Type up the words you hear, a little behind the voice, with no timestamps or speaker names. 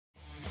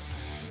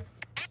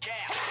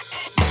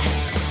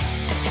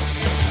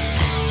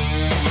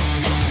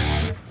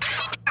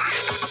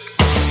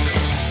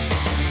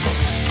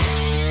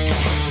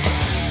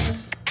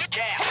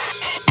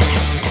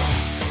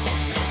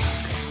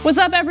What's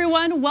up,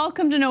 everyone?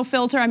 Welcome to No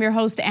Filter. I'm your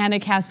host, Anna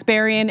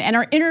Kasparian, and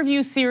our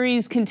interview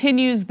series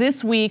continues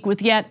this week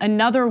with yet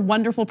another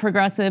wonderful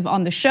progressive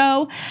on the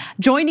show.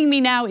 Joining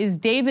me now is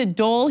David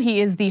Doel.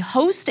 He is the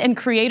host and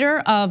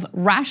creator of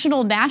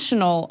Rational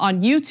National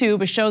on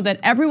YouTube, a show that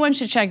everyone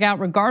should check out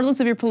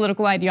regardless of your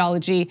political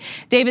ideology.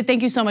 David,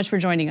 thank you so much for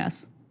joining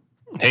us.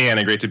 Hey,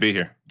 Anna, great to be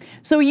here.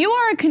 So you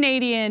are a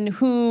Canadian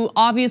who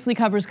obviously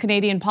covers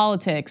Canadian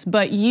politics,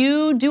 but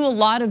you do a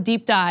lot of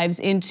deep dives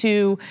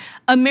into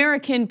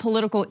American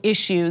political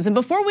issues. And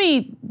before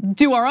we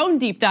do our own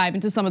deep dive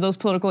into some of those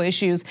political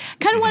issues,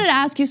 kind of wanted to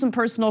ask you some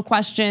personal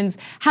questions.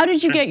 How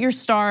did you get your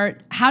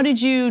start? How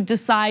did you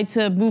decide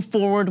to move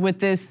forward with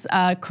this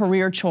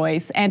career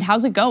choice? And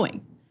how's it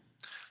going?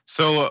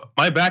 So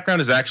my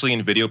background is actually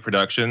in video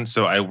production.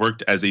 So I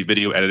worked as a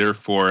video editor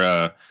for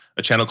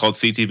a channel called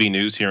CTV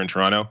News here in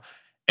Toronto.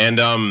 And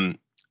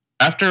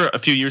after a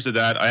few years of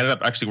that, I ended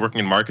up actually working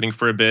in marketing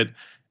for a bit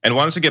and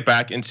wanted to get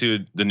back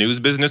into the news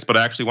business, but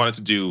I actually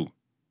wanted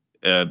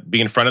to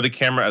be in front of the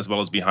camera as well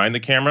as behind the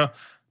camera.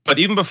 But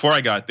even before I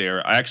got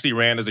there, I actually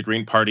ran as a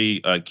Green Party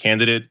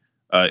candidate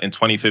in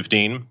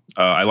 2015.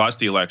 I lost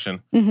the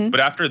election, but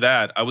after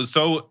that, I was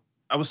so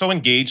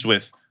engaged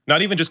with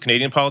not even just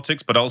Canadian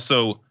politics, but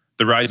also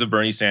the rise of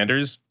Bernie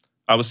Sanders.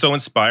 I was so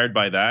inspired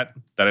by that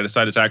I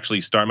decided to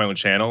actually start my own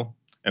channel,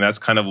 and that's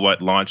kind of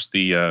what launched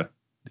the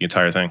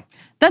entire thing.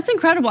 That's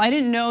incredible. I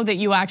didn't know that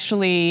you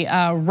actually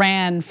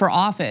ran for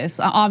office.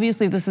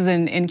 Obviously, this is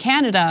in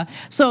Canada.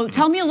 So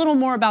tell me a little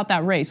more about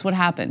that race. What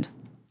happened?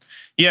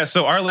 Yeah,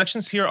 so our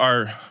elections here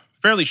are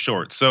fairly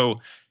short. So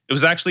it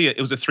was a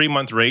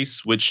 3-month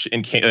race, which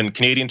in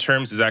Canadian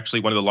terms is actually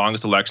one of the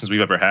longest elections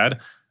we've ever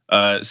had.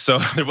 So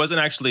there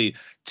wasn't actually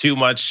too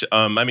much.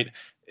 I mean,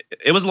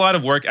 it was a lot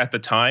of work at the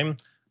time,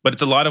 but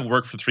it's a lot of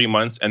work for 3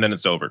 months and then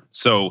it's over.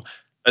 So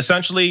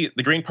essentially,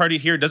 the Green Party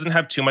here doesn't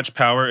have too much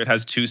power. It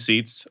has 2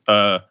 seats,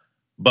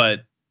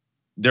 but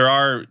there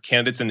are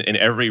candidates in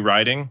every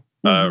riding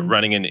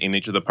running in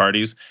each of the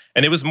parties.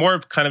 And it was more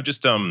of kind of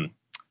just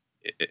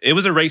it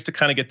was a race to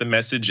kind of get the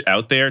message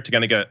out there, to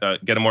kind of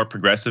get a more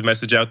progressive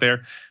message out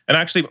there. And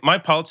actually, my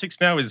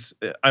politics now is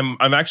I'm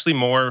actually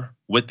more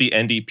with the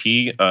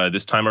NDP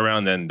this time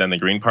around than the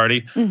Green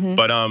Party.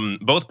 But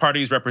both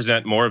parties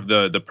represent more of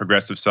the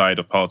progressive side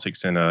of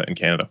politics in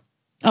Canada.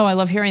 Oh, I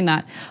love hearing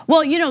that.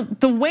 Well, you know,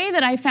 the way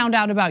that I found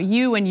out about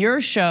you and your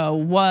show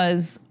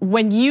was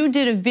when you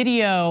did a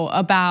video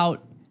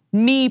about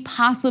me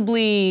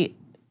possibly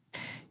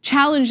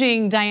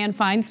challenging Dianne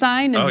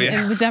Feinstein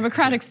in the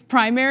Democratic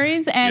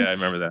primaries. And yeah, I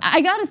remember that.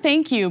 I gotta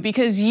thank you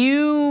because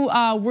you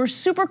were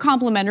super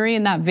complimentary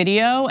in that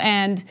video.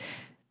 And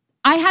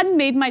I hadn't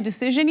made my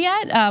decision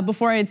yet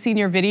before I had seen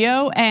your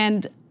video.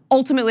 And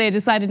ultimately, I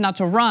decided not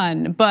to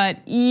run,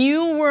 but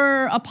you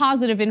were a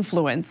positive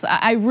influence.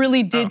 I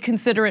really did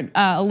consider it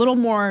a little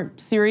more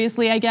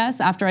seriously, I guess,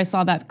 after I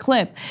saw that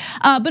clip.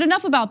 But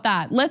enough about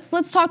that.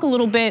 Let's talk a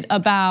little bit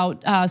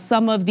about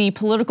some of the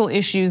political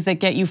issues that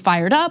get you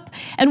fired up.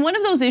 And one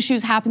of those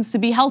issues happens to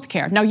be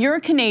healthcare. Now, you're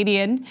a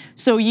Canadian,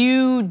 so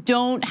you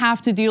don't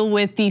have to deal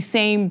with the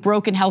same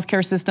broken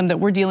healthcare system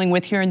that we're dealing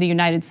with here in the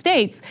United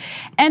States.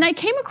 And I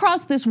came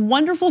across this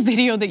wonderful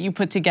video that you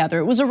put together.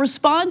 It was a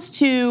response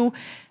to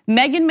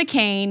Meghan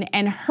McCain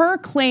and her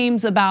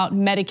claims about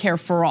Medicare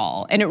for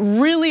all, and it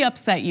really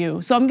upset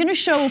you. So I'm gonna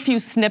show a few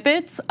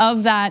snippets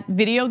of that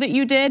video that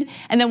you did,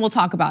 and then we'll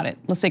talk about it.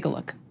 Let's take a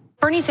look.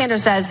 Bernie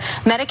Sanders says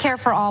Medicare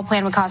for all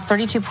plan would cost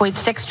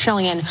 $32.6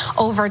 trillion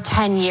over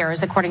 10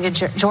 years, according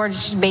to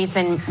George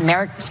Mason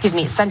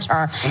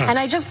Center. And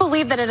I just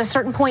believe that at a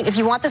certain point, if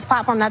you want this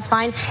platform, that's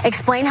fine.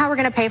 Explain how we're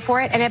going to pay for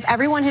it. And if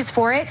everyone who's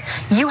for it,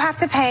 you have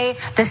to pay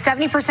the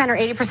 70% or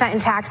 80% in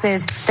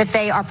taxes that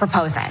they are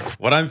proposing.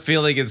 What I'm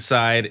feeling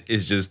inside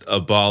is just a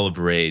ball of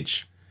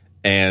rage.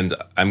 And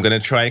I'm going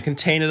to try and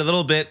contain it a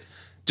little bit,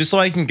 just so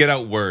I can get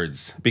out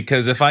words,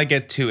 because if I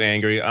get too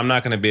angry, I'm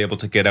not gonna be able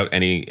to get out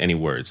any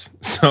words.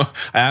 So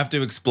I have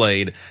to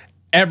explain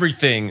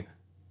everything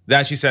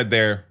that she said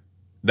there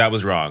that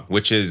was wrong,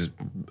 which is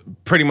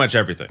pretty much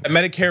everything.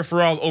 Medicare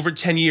for all over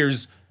 10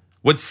 years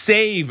would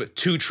save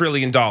 $2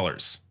 trillion.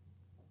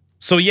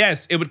 So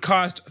yes, it would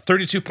cost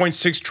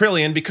 $32.6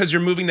 trillion because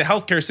you're moving the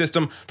healthcare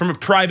system from a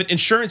private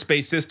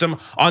insurance-based system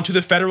onto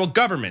the federal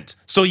government.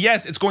 So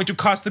yes, it's going to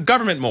cost the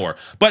government more,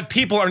 but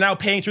people are now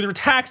paying through their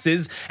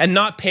taxes and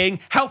not paying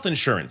health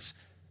insurance.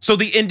 So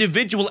the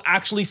individual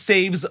actually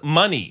saves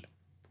money.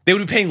 They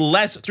would be paying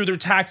less through their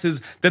taxes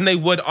than they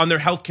would on their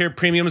healthcare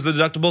premiums, the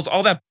deductibles,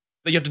 all that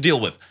you have to deal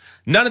with.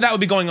 None of that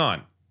would be going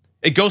on.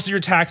 It goes to your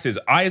taxes.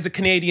 I, as a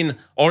Canadian,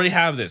 already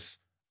have this.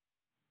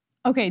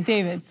 Okay,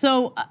 David,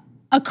 so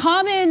a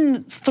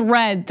common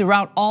thread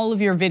throughout all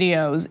of your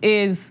videos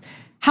is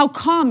how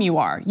calm you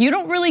are. You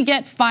don't really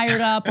get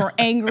fired up or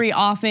angry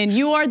often.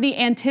 You are the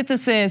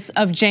antithesis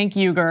of Cenk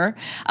Uygur,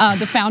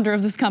 the founder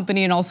of this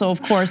company and also,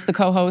 of course, the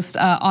co-host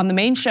on the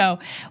main show.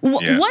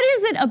 What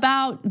is it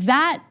about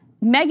that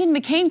Meghan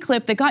McCain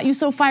clip that got you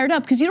so fired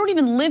up? Because you don't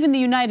even live in the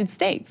United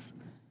States.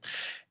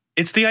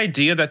 It's the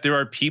idea that there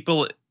are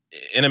people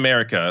in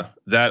America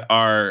that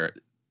are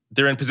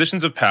they're in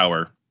positions of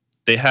power.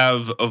 They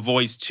have a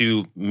voice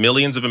to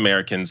millions of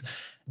Americans,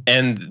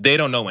 and they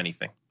don't know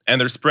anything. And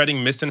they're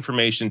spreading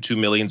misinformation to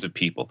millions of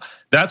people.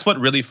 That's what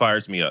really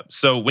fires me up.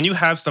 So when you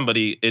have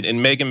somebody in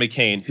Meghan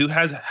McCain who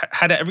has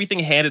had everything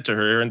handed to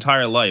her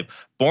entire life,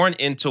 born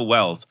into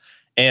wealth,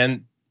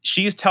 and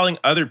she's telling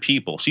other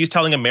people, she's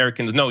telling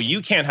Americans, no,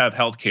 you can't have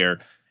health care,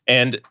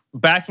 and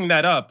backing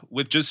that up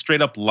with just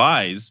straight up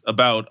lies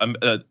about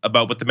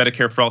what the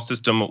Medicare for All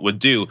system would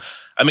do.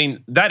 I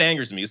mean, that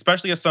angers me,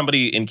 especially as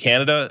somebody in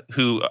Canada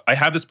who I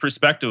have this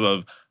perspective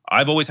of,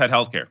 I've always had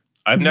health care.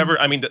 I've never,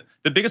 I mean,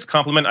 the biggest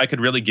compliment I could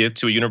really give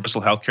to a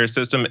universal healthcare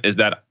system is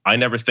that I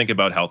never think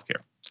about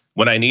healthcare.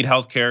 When I need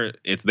healthcare,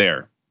 it's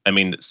there. I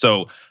mean,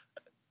 so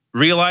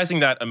realizing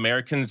that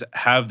Americans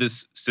have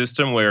this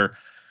system where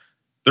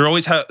they're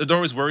always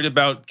worried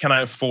about, can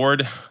I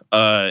afford,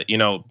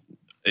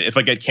 if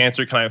I get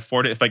cancer, can I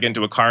afford it? If I get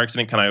into a car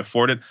accident, can I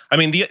afford it? I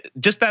mean,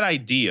 just that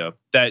idea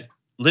that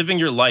living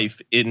your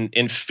life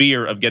in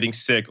fear of getting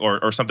sick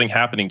or something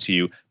happening to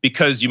you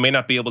because you may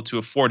not be able to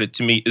afford it,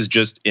 to me is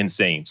just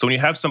insane. So when you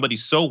have somebody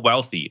so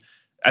wealthy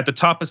at the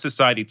top of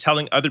society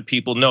telling other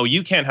people, no,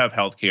 you can't have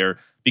healthcare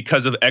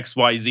because of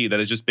XYZ that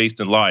is just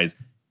based in lies,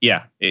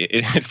 yeah,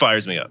 it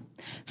fires me up.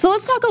 So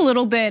let's talk a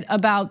little bit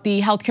about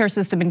the healthcare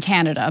system in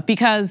Canada,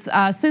 because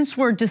since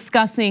we're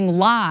discussing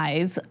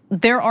lies,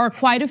 there are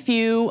quite a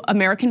few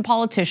American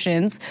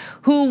politicians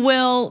who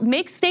will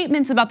make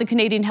statements about the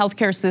Canadian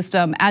healthcare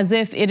system as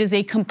if it is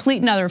a complete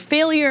and utter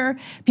failure.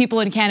 People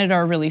in Canada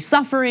are really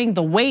suffering.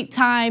 The wait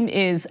time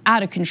is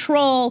out of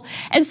control.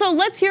 And so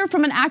let's hear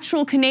from an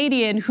actual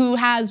Canadian who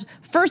has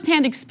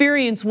firsthand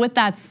experience with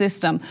that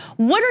system.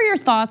 What are your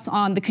thoughts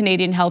on the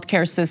Canadian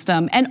healthcare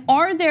system? And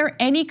are there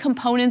any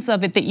components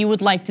of it that you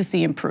would like to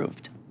see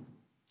improved?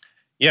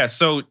 Yeah,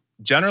 so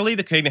generally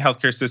the Canadian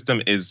healthcare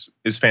system is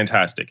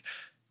fantastic.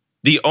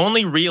 The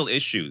only real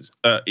issue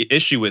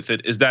with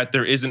it is that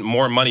there isn't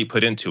more money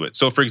put into it.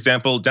 So for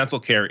example, dental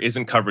care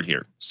isn't covered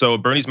here. So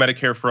Bernie's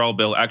Medicare for All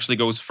bill actually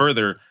goes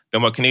further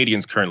than what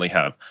Canadians currently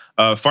have.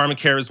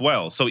 Pharmacare as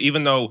well. So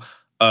even though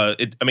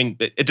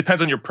it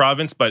depends on your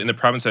province, but in the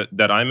province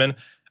that I'm in,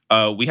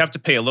 we have to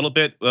pay a little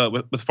bit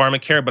with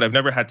pharmacare, but I've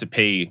never had to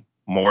pay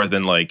more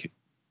than like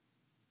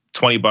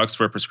 $20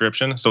 for a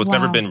prescription. So it's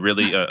never been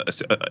really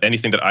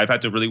anything that I've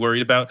had to really worry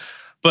about.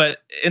 But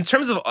in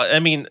terms of,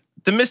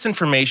 the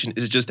misinformation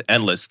is just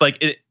endless. Like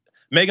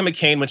Meghan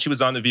McCain, when she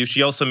was on The View,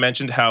 she also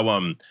mentioned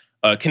how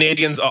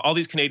Canadians, all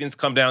these Canadians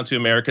come down to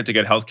America to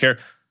get healthcare.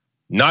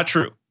 Not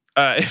true.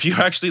 If you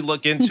actually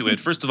look into it,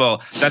 first of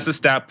all, that's a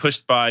stat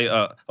pushed by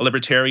a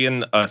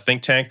libertarian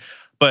think tank.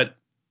 But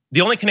the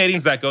only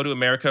Canadians that go to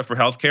America for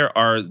healthcare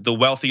are the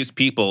wealthiest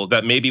people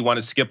that maybe want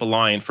to skip a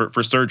line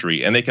for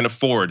surgery, and they can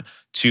afford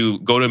to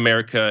go to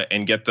America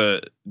and get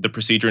the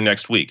procedure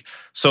next week.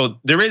 So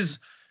there is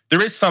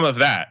some of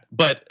that,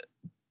 but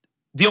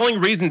the only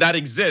reason that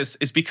exists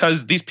is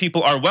because these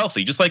people are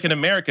wealthy. Just like in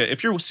America,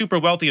 if you're super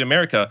wealthy in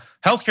America,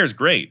 healthcare is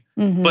great,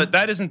 but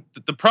that isn't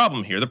the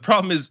problem here. The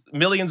problem is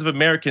millions of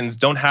Americans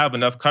don't have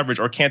enough coverage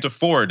or can't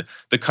afford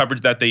the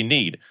coverage that they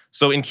need.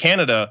 So in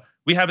Canada,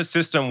 we have a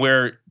system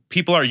where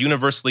people are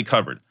universally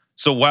covered.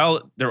 So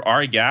while there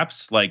are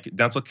gaps like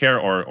dental care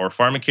or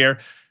pharmacare,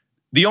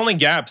 the only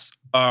gaps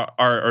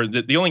are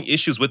the only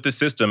issues with the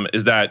system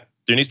is that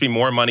there needs to be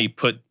more money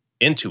put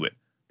into it.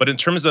 But in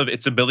terms of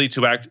its ability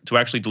to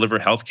actually deliver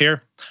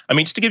healthcare,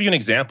 just to give you an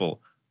example,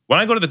 when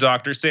I go to the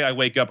doctor, say I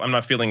wake up, I'm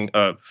not feeling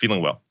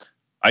well.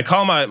 I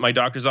call my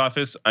doctor's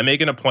office, I make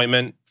an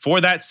appointment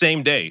for that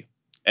same day,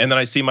 and then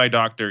I see my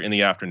doctor in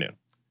the afternoon.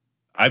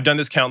 I've done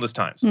this countless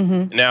times.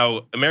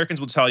 Now,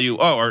 Americans will tell you,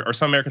 or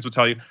some Americans will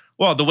tell you,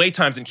 well, the wait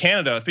times in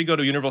Canada, if we go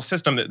to a universal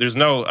system, there's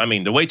no,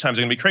 the wait times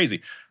are gonna be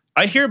crazy.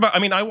 I hear about,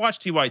 I watch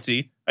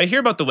TYT, I hear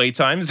about the wait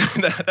times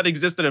that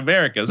exist in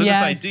America. So this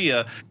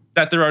idea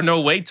that there are no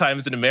wait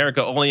times in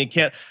America, only in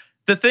Canada.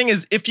 The thing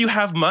is, if you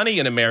have money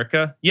in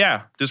America,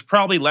 yeah, there's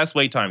probably less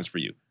wait times for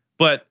you.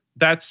 But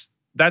that's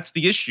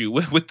the issue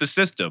with the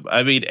system.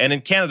 And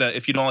in Canada,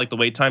 if you don't like the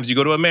wait times, you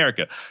go to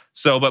America.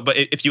 So, but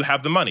if you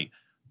have the money,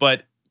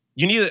 but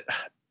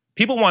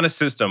people want a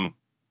system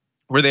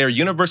where they are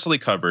universally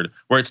covered,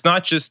 where it's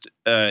not just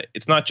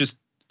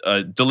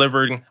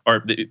delivering,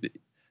 or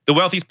the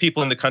wealthiest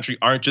people in the country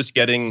aren't just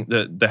getting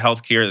the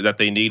health care that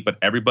they need, but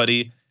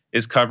everybody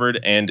is covered.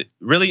 And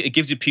really, it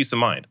gives you peace of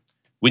mind.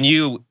 When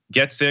you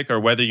get sick or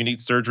whether you need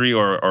surgery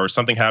or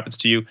something happens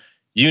to you,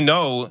 you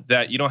know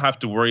that you don't have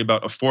to worry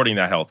about affording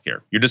that health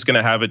care. You're just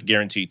gonna have it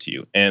guaranteed to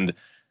you. And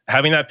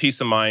having that peace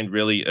of mind,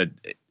 really,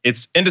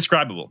 it's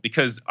indescribable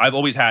because I've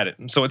always had it.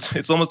 And so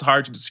it's almost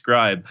hard to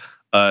describe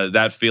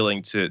that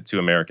feeling to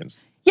Americans.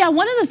 Yeah,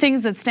 one of the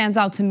things that stands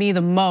out to me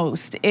the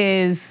most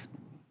is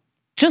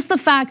just the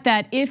fact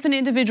that if an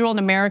individual in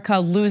America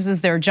loses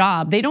their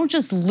job, they don't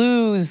just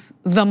lose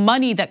the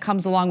money that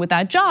comes along with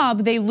that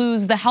job, they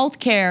lose the health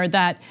care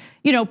that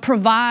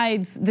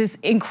provides this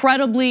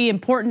incredibly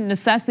important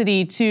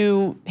necessity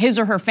to his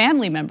or her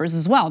family members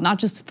as well, not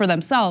just for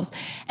themselves.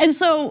 And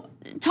so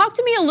talk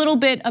to me a little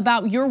bit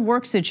about your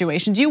work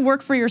situation. Do you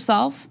work for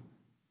yourself?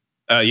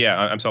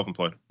 Yeah, I'm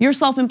self-employed. You're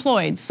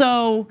self-employed,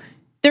 so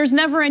there's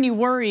never any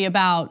worry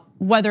about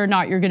whether or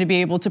not you're gonna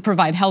be able to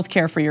provide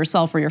healthcare for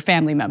yourself or your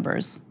family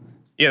members.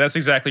 Yeah, that's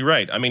exactly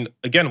right. I mean,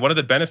 again, one of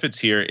the benefits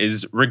here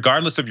is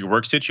regardless of your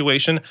work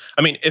situation.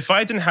 I mean, if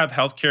I didn't have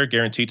healthcare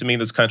guaranteed to me in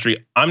this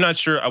country, I'm not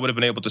sure I would have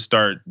been able to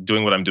start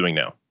doing what I'm doing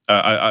now.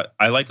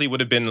 I likely would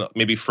have been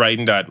maybe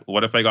frightened at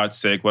what if I got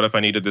sick? What if I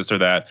needed this or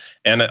that?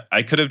 And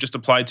I could have just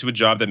applied to a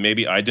job that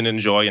maybe I didn't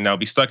enjoy and now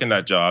be stuck in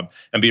that job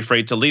and be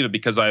afraid to leave it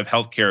because I have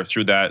healthcare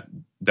through that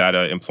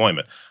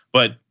employment.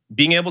 But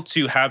being able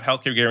to have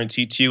healthcare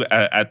guaranteed to you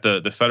at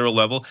the federal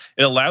level,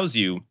 it allows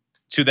you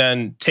to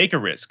then take a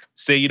risk.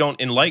 Say you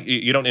don't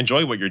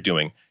enjoy what you're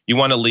doing. You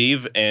want to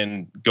leave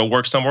and go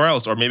work somewhere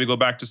else, or maybe go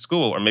back to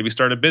school, or maybe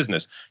start a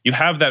business. You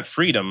have that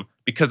freedom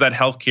because that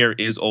healthcare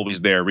is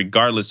always there,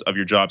 regardless of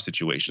your job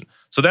situation.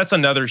 So that's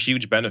another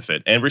huge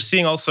benefit. And we're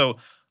seeing also,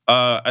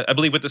 I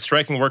believe, with the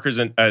striking workers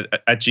at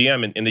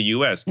GM in the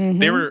US,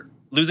 they were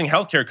losing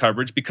healthcare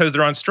coverage because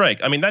they're on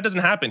strike. I mean, that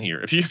doesn't happen here.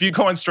 If you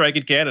go on strike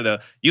in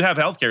Canada, you have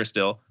healthcare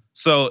still.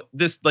 So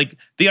this, like,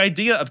 the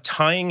idea of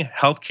tying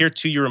healthcare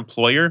to your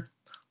employer,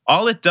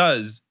 all it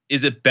does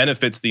is it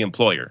benefits the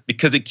employer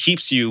because it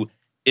keeps you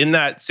in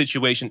that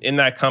situation, in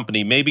that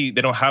company. Maybe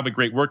they don't have a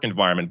great work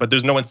environment, but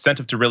there's no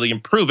incentive to really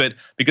improve it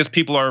because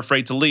people are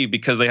afraid to leave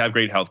because they have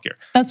great healthcare.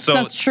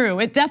 That's true.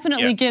 It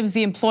definitely gives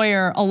the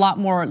employer a lot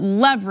more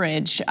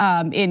leverage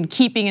in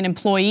keeping an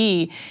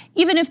employee,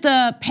 even if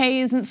the pay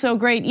isn't so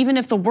great, even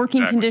if the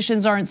working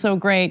conditions aren't so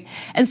great.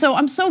 And so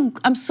I'm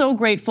so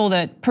grateful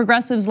that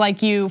progressives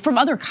like you from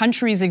other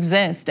countries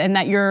exist, and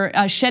that you're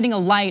shedding a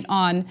light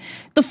on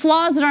the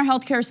flaws in our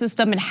healthcare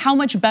system and how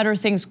much better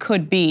things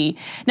could be.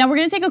 Now we're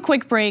going to take a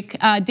quick break.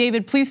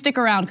 David, please stick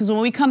around, because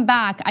when we come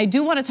back, I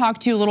do want to talk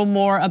to you a little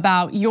more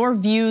about your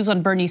views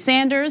on Bernie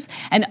Sanders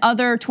and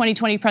other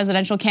 2020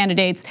 presidential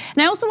candidates.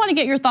 And I also want to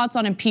get your thoughts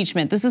on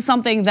impeachment. This is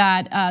something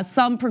that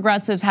some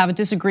progressives have a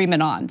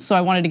disagreement on, so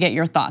I wanted to get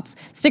your thoughts.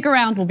 Stick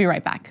around, we'll be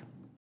right back.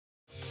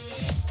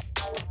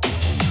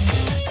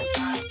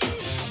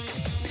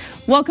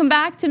 Welcome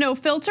back to No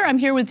Filter. I'm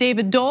here with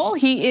David Doel.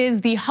 He is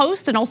the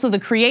host and also the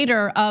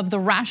creator of The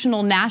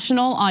Rational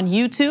National on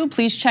YouTube.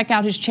 Please check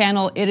out his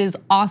channel, it is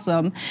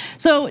awesome.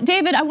 So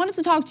David, I wanted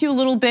to talk to you a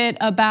little bit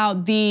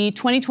about the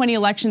 2020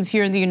 elections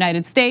here in the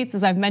United States.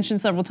 As I've mentioned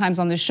several times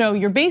on this show,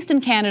 you're based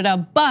in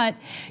Canada, but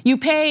you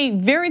pay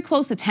very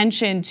close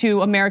attention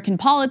to American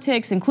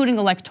politics, including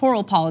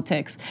electoral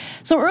politics.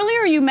 So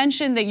earlier you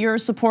mentioned that you're a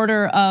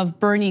supporter of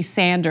Bernie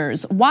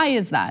Sanders. Why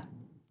is that?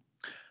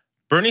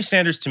 Bernie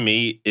Sanders to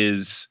me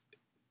is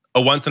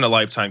a once in a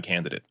lifetime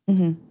candidate.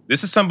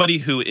 This is somebody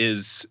who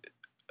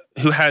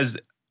has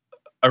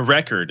a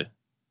record,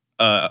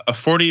 a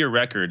 40-year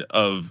record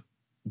of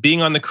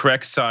being on the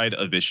correct side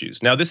of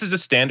issues. Now, this is a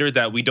standard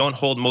that we don't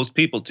hold most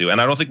people to, and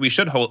I don't think we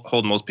should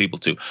hold most people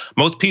to.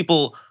 Most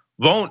people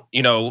won't,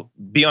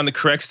 be on the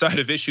correct side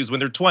of issues when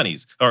they're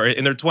 20s or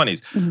in their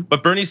 20s.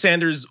 But Bernie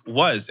Sanders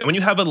was. And when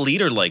you have a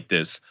leader like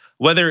this,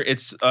 whether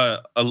it's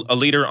a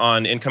leader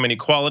on income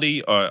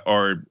inequality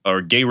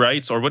or gay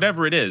rights or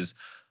whatever it is,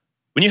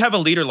 when you have a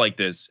leader like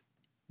this,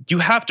 you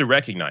have to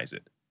recognize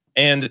it.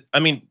 And I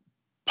mean,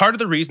 part of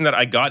the reason that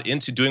I got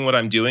into doing what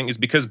I'm doing is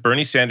because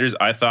Bernie Sanders,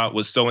 I thought,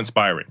 was so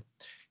inspiring.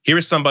 Here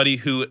is somebody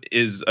who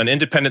is an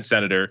independent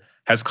senator,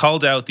 has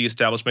called out the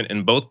establishment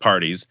in both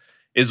parties,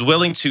 is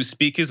willing to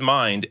speak his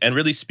mind and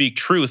really speak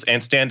truth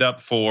and stand up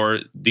for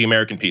the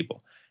American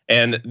people.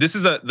 And this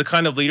is the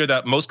kind of leader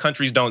that most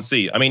countries don't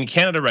see. I mean,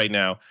 Canada right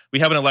now, we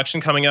have an election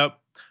coming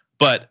up,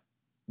 but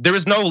there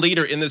is no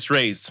leader in this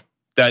race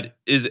that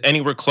is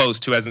anywhere close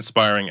to as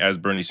inspiring as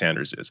Bernie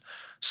Sanders is.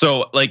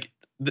 So like,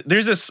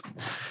 there's this,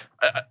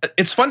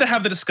 it's fun to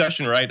have the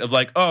discussion, right? Of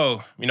like,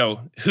 oh,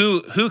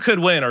 who could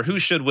win or who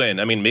should win?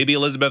 I mean, maybe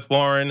Elizabeth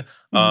Warren,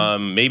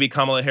 maybe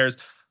Kamala Harris,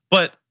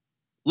 but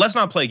let's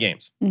not play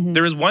games.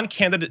 There is one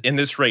candidate in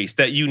this race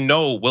that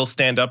will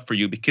stand up for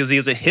you because he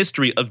has a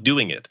history of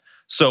doing it.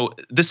 So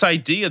this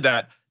idea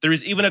that there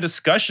is even a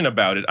discussion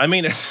about it, I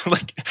mean, it's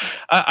like,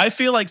 I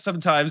feel like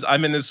sometimes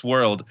I'm in this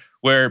world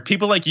where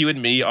people like you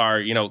and me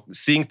are,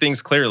 seeing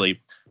things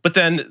clearly. But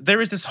then there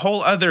is this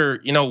whole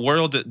other,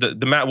 world,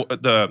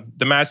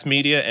 the mass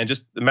media and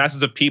just the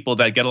masses of people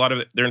that get a lot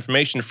of their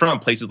information from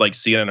places like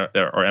CNN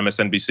or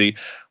MSNBC,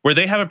 where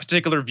they have a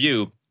particular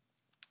view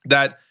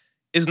that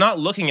is not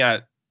looking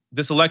at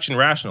this election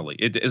rationally.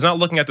 It is not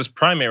looking at this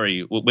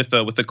primary with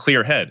a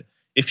clear head.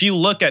 If you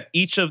look at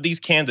each of these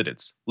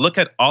candidates, look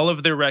at all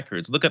of their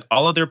records, look at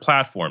all of their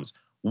platforms,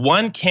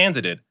 one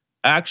candidate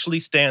actually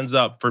stands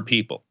up for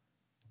people.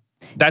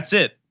 That's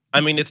it.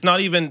 I mean, it's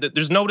not even,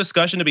 there's no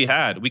discussion to be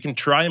had. We can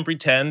try and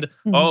pretend,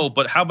 oh,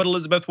 but how about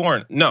Elizabeth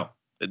Warren? No,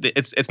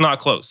 it's not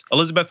close.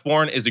 Elizabeth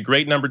Warren is a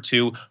great number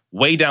 2,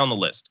 way down the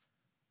list.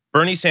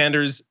 Bernie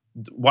Sanders,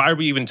 why are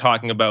we even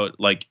talking about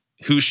like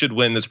who should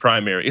win this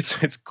primary?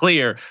 It's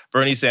clear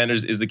Bernie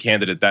Sanders is the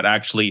candidate that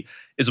actually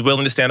is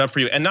willing to stand up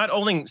for you, and not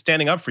only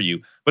standing up for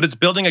you, but it's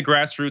building a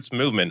grassroots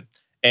movement.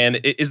 And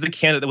it is the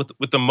candidate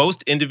with the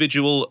most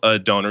individual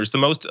donors, the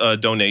most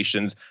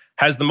donations,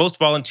 has the most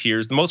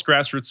volunteers, the most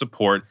grassroots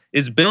support,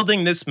 is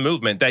building this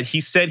movement that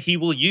he said he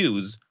will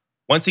use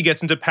once he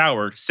gets into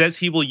power, says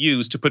he will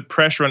use to put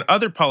pressure on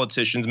other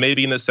politicians,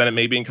 maybe in the Senate,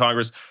 maybe in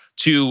Congress,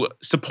 to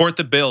support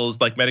the bills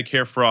like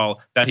Medicare for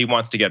All that he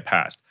wants to get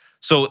passed.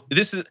 So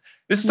this is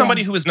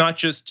somebody who is not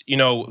just,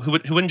 who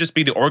wouldn't just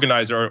be the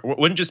organizer or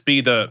wouldn't just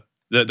be the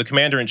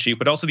commander in chief,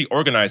 but also the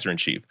organizer in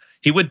chief.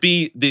 He would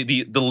be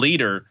the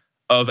leader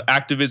of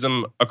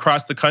activism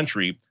across the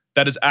country.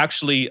 That is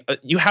actually,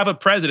 you have a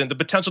president, the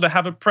potential to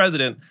have a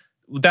president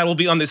that will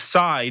be on the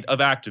side of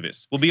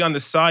activists, will be on the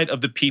side of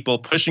the people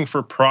pushing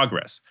for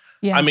progress.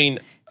 Yeah. I mean,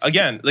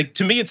 again, like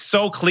to me, it's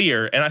so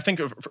clear. And I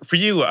think for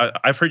you,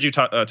 I've heard you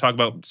talk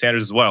about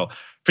Sanders as well.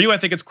 For you, I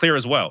think it's clear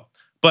as well.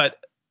 But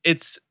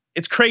it's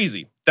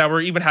crazy that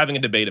we're even having a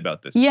debate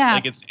about this. Yeah.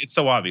 Like it's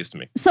so obvious to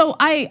me. So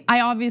I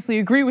obviously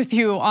agree with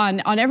you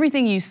on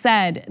everything you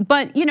said.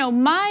 But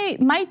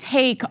my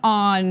take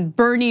on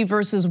Bernie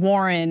versus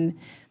Warren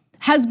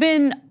has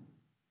been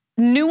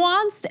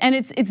nuanced, and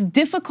it's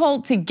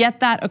difficult to get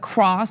that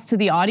across to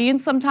the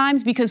audience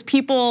sometimes because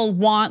people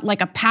want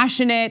like a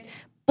passionate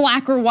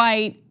black or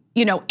white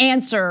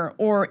answer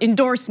or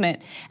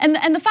endorsement. And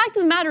the fact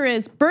of the matter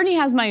is Bernie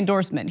has my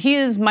endorsement. He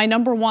is my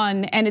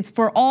 #1, and it's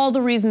for all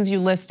the reasons you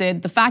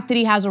listed. The fact that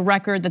he has a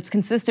record that's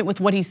consistent with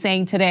what he's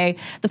saying today,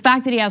 the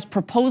fact that he has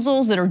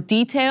proposals that are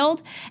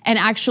detailed and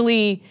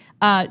actually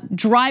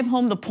drive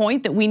home the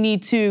point that we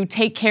need to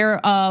take care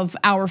of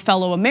our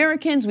fellow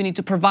Americans. We need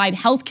to provide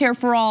health care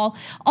for all.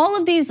 All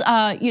of these,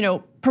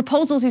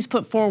 proposals he's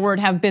put forward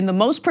have been the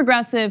most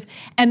progressive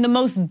and the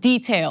most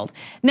detailed.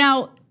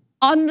 Now,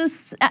 on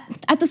this,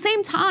 at the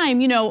same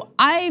time,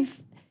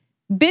 I've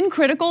been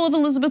critical of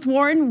Elizabeth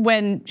Warren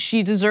when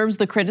she deserves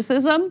the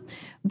criticism,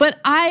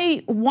 but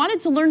I wanted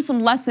to learn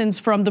some lessons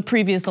from the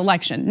previous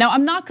election. Now,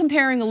 I'm not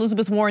comparing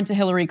Elizabeth Warren to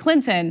Hillary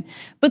Clinton,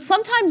 but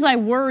sometimes I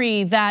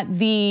worry that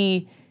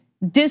the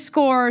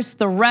discourse,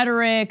 the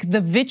rhetoric, the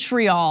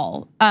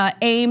vitriol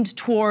aimed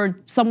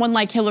toward someone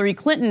like Hillary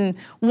Clinton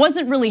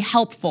wasn't really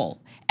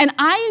helpful. And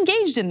I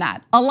engaged in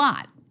that a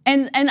lot.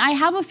 And I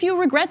have a few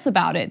regrets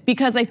about it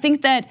because I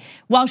think that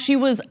while she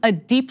was a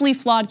deeply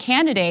flawed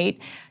candidate,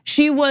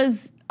 she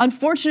was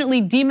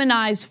unfortunately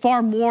demonized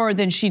far more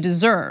than she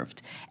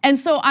deserved. And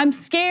so I'm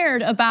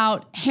scared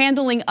about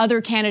handling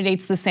other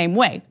candidates the same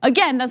way.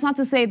 Again, that's not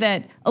to say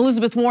that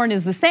Elizabeth Warren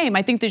is the same.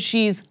 I think that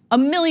she's a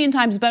million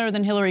times better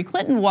than Hillary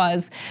Clinton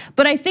was.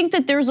 But I think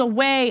that there's a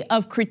way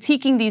of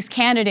critiquing these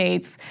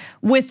candidates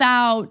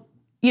without,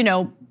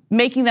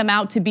 making them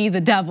out to be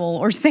the devil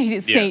or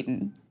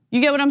Satan.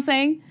 You get what I'm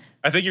saying?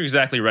 I think you're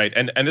exactly right.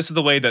 And this is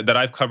the way that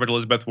I've covered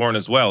Elizabeth Warren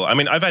as well. I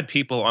mean, I've had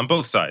people on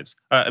both sides.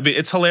 I mean,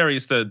 it's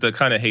hilarious the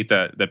kind of hate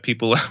that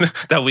people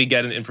that we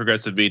get in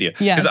progressive media.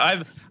 Because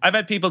I've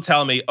had people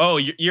tell me, oh,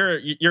 you're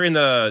in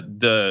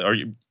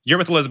you're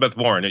with Elizabeth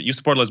Warren, you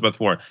support Elizabeth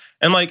Warren.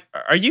 And like,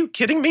 are you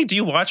kidding me? Do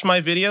you watch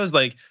my videos?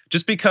 Like,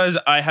 just because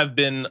I have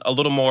been a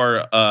little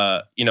more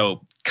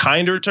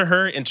kinder to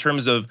her in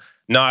terms of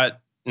not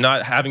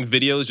having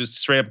videos just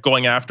straight up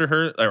going after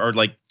her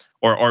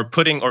or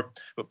putting or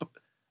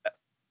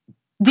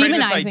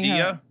demonizing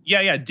her.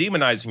 Yeah,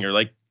 demonizing her.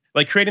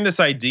 Like creating this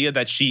idea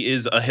that she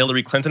is a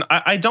Hillary Clinton.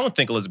 I don't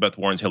think Elizabeth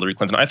Warren's Hillary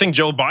Clinton. I think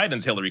Joe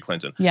Biden's Hillary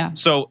Clinton. Yeah.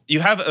 So you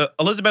have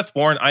Elizabeth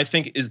Warren, I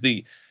think, is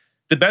the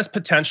best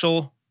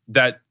potential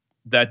that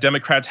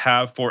Democrats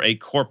have for a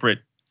corporate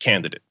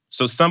candidate.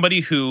 So somebody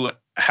who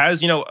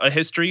has a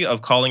history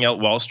of calling out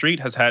Wall Street,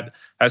 has had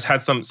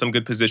some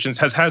good positions,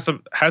 has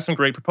some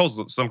great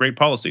proposals, some great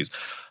policies,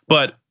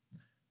 but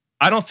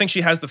I don't think she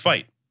has the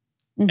fight.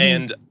 Mm-hmm.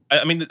 And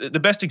I mean, the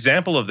best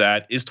example of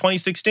that is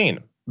 2016.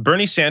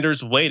 Bernie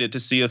Sanders waited to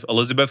see if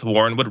Elizabeth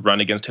Warren would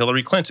run against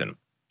Hillary Clinton.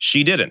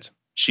 She didn't.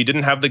 She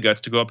didn't have the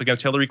guts to go up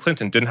against Hillary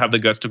Clinton, didn't have the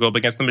guts to go up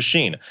against the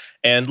machine.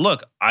 And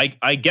look, I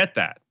get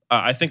that.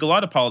 I think a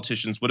lot of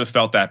politicians would have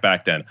felt that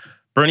back then.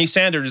 Bernie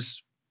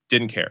Sanders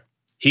didn't care.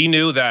 He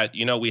knew that,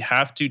 we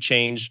have to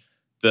change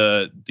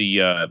the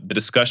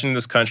discussion in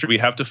this country. We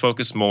have to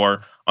focus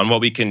more on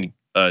what we can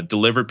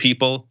deliver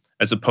people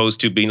as opposed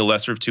to being the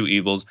lesser of two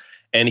evils.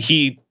 And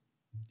he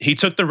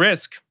took the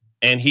risk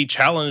and he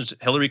challenged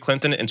Hillary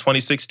Clinton in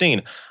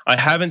 2016. I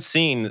haven't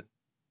seen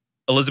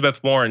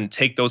Elizabeth Warren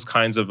take those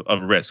kinds of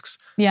risks.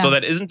 Yeah. So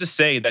that isn't to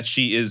say that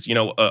she is,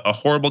 a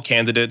horrible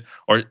candidate,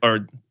 or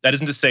that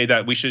isn't to say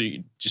that we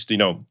should just,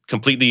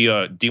 completely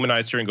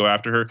demonize her and go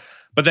after her.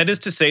 But that is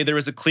to say there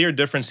is a clear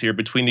difference here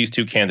between these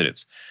two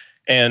candidates.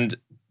 And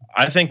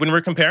I think when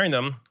we're comparing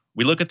them,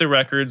 we look at their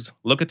records,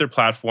 look at their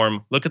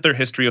platform, look at their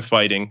history of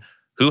fighting,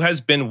 who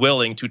has been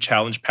willing to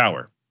challenge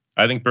power.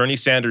 I think Bernie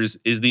Sanders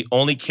is the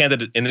only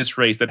candidate in this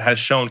race that has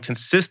shown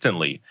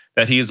consistently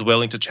that he is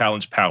willing to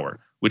challenge power,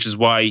 which is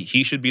why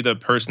he should be the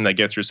person that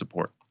gets your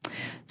support.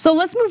 So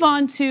let's move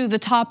on to the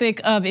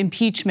topic of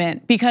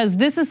impeachment, because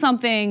this is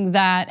something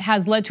that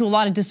has led to a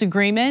lot of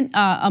disagreement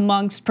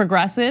amongst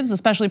progressives,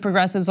 especially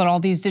progressives on all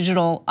these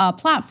digital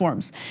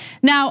platforms.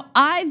 Now,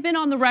 I've been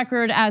on the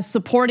record as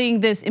supporting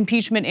this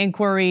impeachment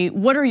inquiry.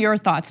 What are your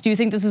thoughts? Do you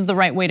think this is the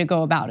right way to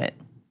go about it?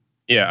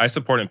 Yeah, I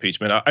support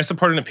impeachment. I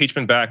supported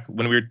impeachment back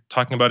when we were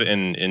talking about it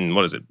in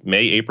what is it,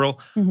 May, April?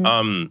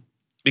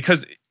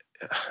 Because,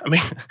 I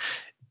mean,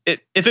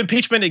 if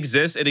impeachment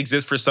exists, it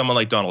exists for someone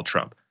like Donald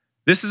Trump.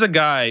 This is a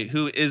guy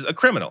who is a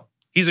criminal.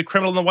 He's a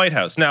criminal in the White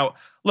House. Now,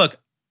 look,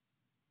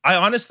 I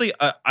honestly,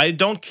 I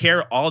don't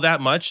care all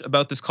that much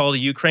about this call to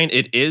Ukraine.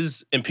 It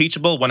is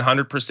impeachable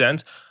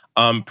 100%.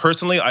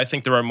 Personally, I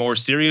think there are more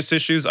serious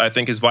issues. I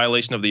think his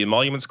violation of the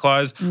emoluments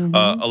clause,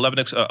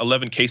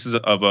 11 cases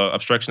of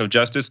obstruction of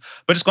justice.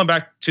 But just going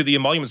back to the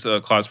emoluments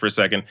clause for a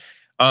second,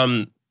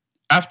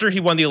 after he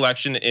won the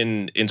election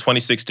in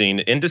 2016,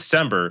 in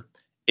December,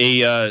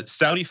 a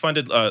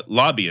Saudi-funded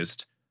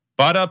lobbyist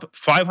bought up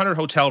 500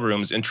 hotel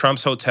rooms in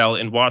Trump's hotel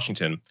in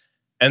Washington.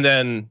 And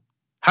then,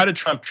 how did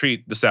Trump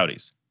treat the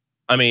Saudis?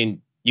 I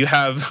mean, you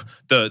have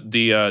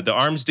the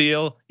arms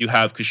deal, you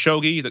have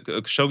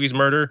Khashoggi's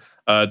murder,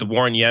 the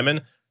war in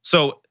Yemen.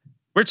 So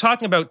we're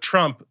talking about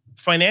Trump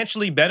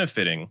financially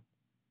benefiting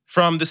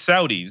from the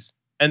Saudis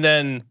and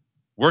then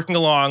working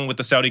along with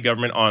the Saudi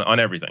government on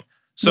everything.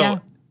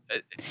 So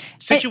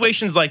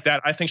situations like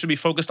that, I think, should be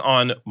focused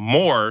on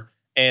more.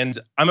 And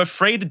I'm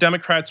afraid the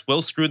Democrats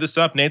will screw this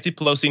up. Nancy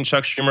Pelosi and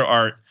Chuck Schumer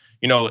are,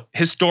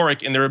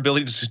 historic in their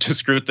ability to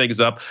screw things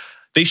up.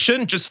 They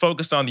shouldn't just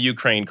focus on the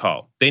Ukraine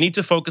call. They need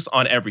to focus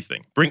on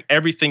everything, bring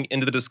everything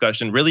into the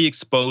discussion, really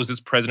expose this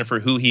president for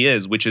who he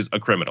is, which is a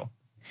criminal.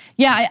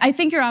 Yeah, I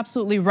think you're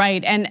absolutely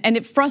right. And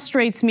it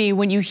frustrates me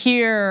when you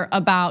hear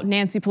about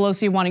Nancy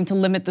Pelosi wanting to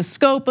limit the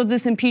scope of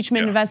this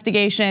impeachment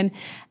investigation.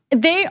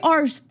 They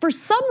are, for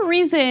some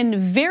reason,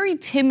 very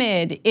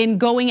timid in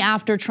going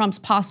after Trump's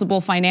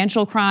possible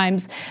financial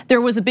crimes. There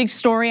was a big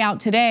story out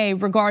today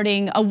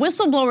regarding a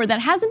whistleblower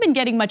that hasn't been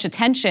getting much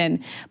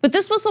attention, but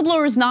this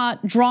whistleblower is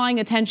not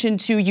drawing attention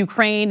to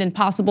Ukraine and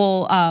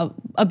possible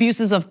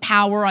abuses of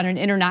power on an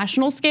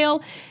international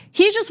scale.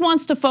 He just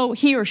wants to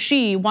he or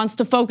she wants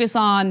to focus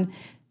on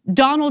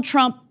Donald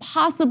Trump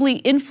possibly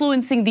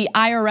influencing the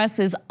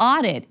IRS's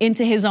audit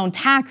into his own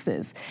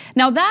taxes.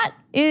 Now that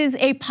is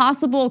a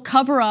possible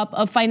cover up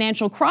of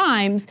financial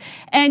crimes.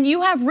 And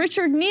you have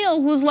Richard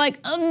Neal who's like,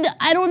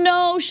 I don't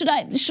know, should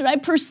I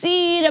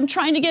proceed? I'm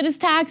trying to get his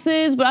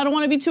taxes, but I don't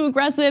want to be too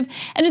aggressive.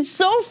 And it's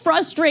so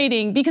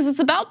frustrating because it's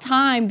about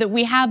time that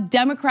we have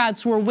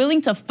Democrats who are willing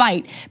to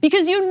fight,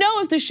 because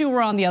if the shoe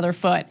were on the other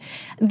foot,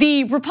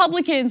 the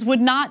Republicans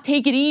would not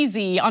take it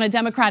easy on a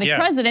Democratic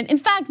president. In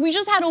fact, we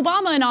just had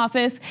Obama in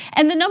office,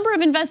 and the number of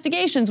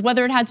investigations,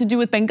 whether it had to do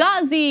with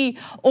Benghazi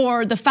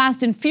or the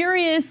Fast and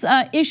Furious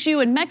issue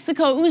in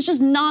Mexico, it was just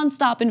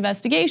nonstop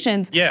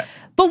investigations.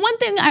 But one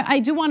thing I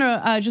do want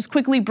to just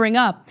quickly bring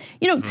up,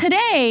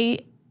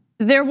 today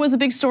there was a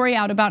big story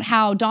out about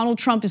how Donald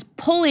Trump is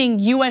pulling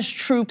US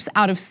troops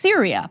out of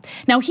Syria.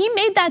 Now, he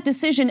made that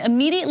decision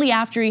immediately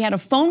after he had a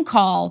phone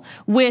call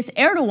with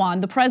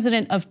Erdogan, the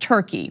president of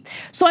Turkey.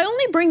 So I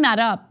only bring that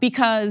up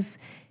because,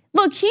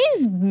 look,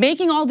 he's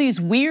making all these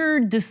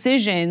weird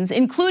decisions,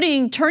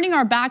 including turning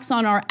our backs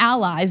on our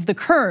allies, the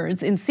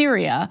Kurds in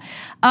Syria,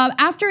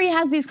 after he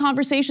has these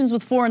conversations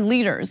with foreign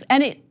leaders.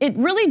 And it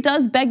really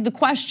does beg the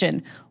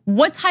question,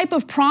 what type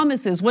of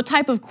promises, what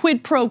type of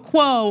quid pro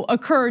quo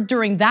occurred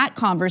during that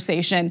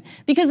conversation?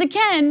 Because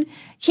again,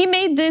 he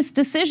made this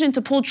decision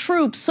to pull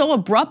troops so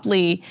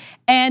abruptly,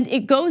 and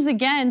it goes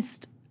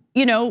against,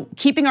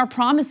 keeping our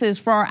promises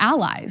for our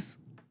allies.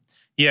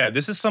 Yeah,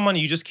 this is someone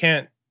you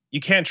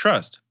can't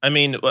trust. I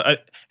mean,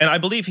 and I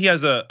believe he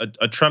has a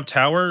Trump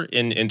Tower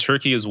in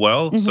Turkey as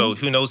well. So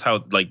who knows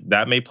how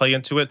that may play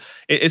into it.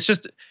 It's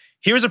just,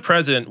 here's a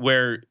president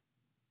where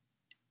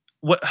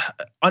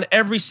on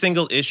every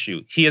single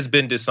issue, he has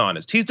been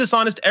dishonest. He's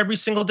dishonest every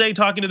single day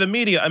talking to the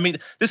media. I mean,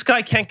 this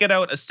guy can't get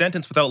out a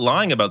sentence without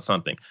lying about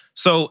something.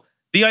 So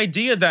the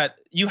idea that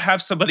you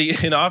have somebody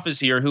in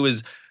office here who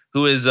is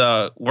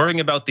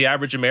worrying about the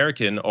average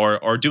American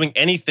or doing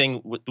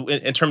anything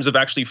in terms of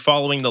actually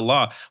following the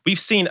law, we've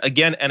seen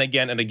again and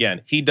again and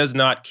again. He does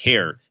not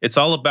care. It's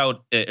all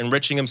about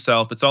enriching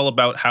himself. It's all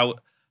about how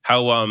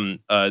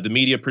the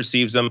media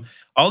perceives him.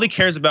 All he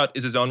cares about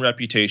is his own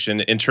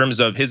reputation in terms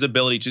of his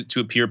ability to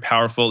appear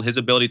powerful, his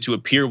ability to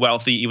appear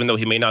wealthy, even though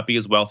he may not be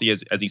as wealthy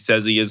as he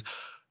says he is.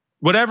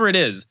 Whatever it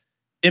is,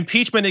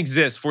 impeachment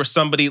exists for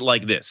somebody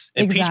like this.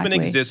 Impeachment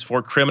exists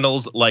for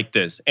criminals like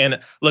this. And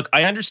look,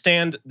 I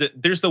understand that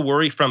there's the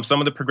worry from some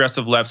of the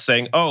progressive left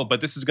saying,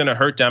 but this is gonna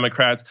hurt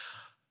Democrats.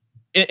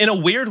 In a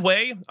weird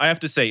way, I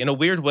have to say,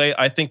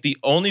 I think the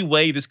only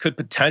way this could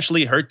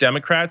potentially hurt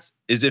Democrats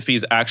is if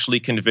he's actually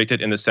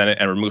convicted in the Senate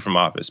and removed from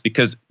office,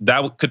 because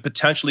that could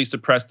potentially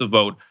suppress the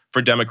vote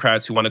for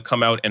Democrats who want to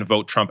come out and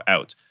vote Trump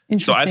out.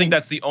 So I think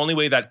that's the only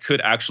way that could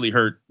actually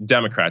hurt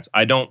Democrats.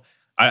 I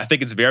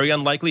think it's very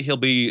unlikely he'll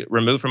be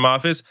removed from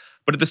office,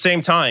 but at the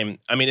same time,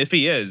 I mean, if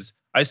he is,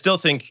 I still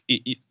think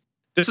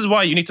this is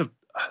why you need to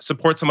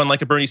support someone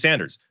like a Bernie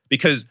Sanders,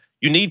 because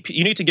you need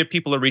to give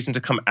people a reason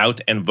to come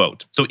out and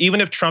vote. So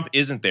even if Trump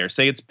isn't there,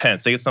 say it's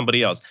Pence, say it's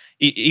somebody else,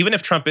 even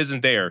if Trump isn't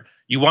there,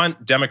 you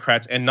want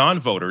Democrats and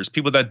non-voters,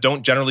 people that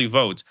don't generally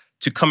vote,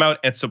 to come out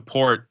and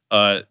support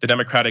the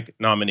Democratic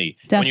nominee.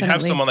 Definitely. When you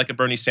have someone like a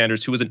Bernie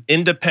Sanders who is an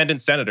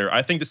independent senator,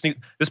 I think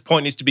this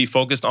point needs to be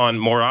focused on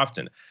more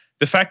often.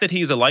 The fact that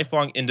he's a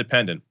lifelong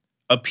independent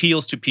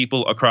appeals to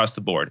people across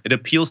the board. It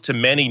appeals to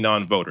many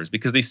non-voters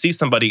because they see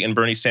somebody in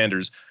Bernie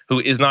Sanders who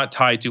is not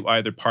tied to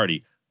either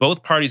party.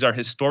 Both parties are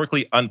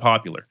historically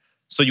unpopular.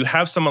 So you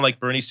have someone like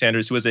Bernie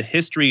Sanders who has a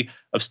history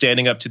of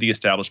standing up to the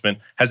establishment,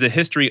 has a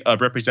history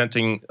of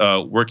representing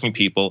working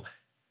people.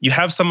 You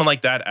have someone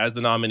like that as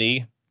the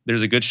nominee,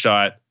 there's a good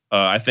shot.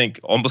 I think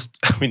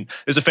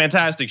there's a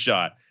fantastic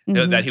shot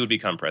that he would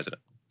become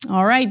president.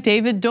 All right,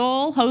 David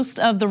Doel, host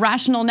of The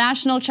Rational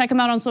National. Check him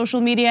out on social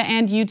media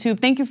and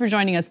YouTube. Thank you for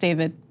joining us,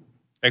 David.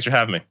 Thanks for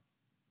having me.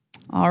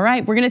 All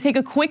right, we're gonna take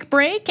a quick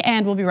break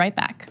and we'll be right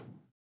back.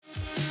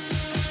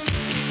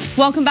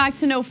 Welcome back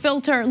to No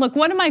Filter. Look,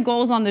 one of my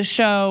goals on this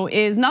show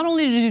is not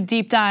only to do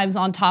deep dives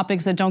on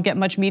topics that don't get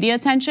much media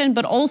attention,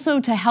 but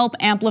also to help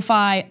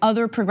amplify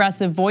other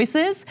progressive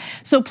voices.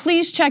 So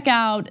please check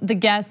out the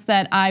guests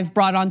that I've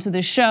brought onto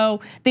this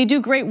show. They do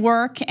great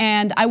work,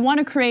 and I want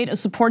to create a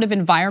supportive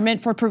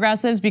environment for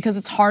progressives because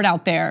it's hard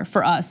out there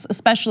for us,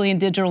 especially in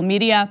digital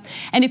media.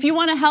 And if you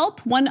want to help,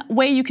 one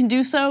way you can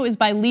do so is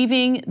by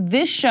leaving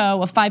this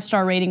show a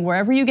 5-star rating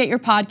wherever you get your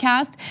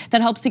podcast.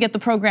 That helps to get the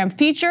program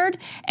featured,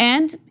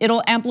 and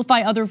it'll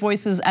amplify other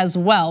voices as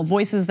well,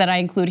 voices that I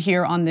include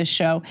here on this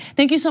show.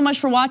 Thank you so much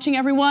for watching,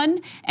 everyone.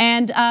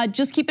 And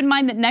just keep in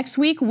mind that next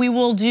week we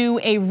will do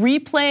a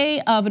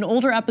replay of an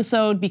older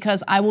episode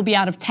because I will be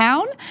out of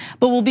town,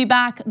 but we'll be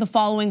back the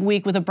following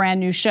week with a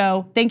brand new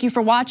show. Thank you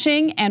for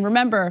watching, and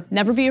remember,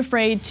 never be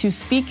afraid to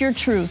speak your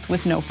truth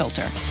with no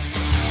filter.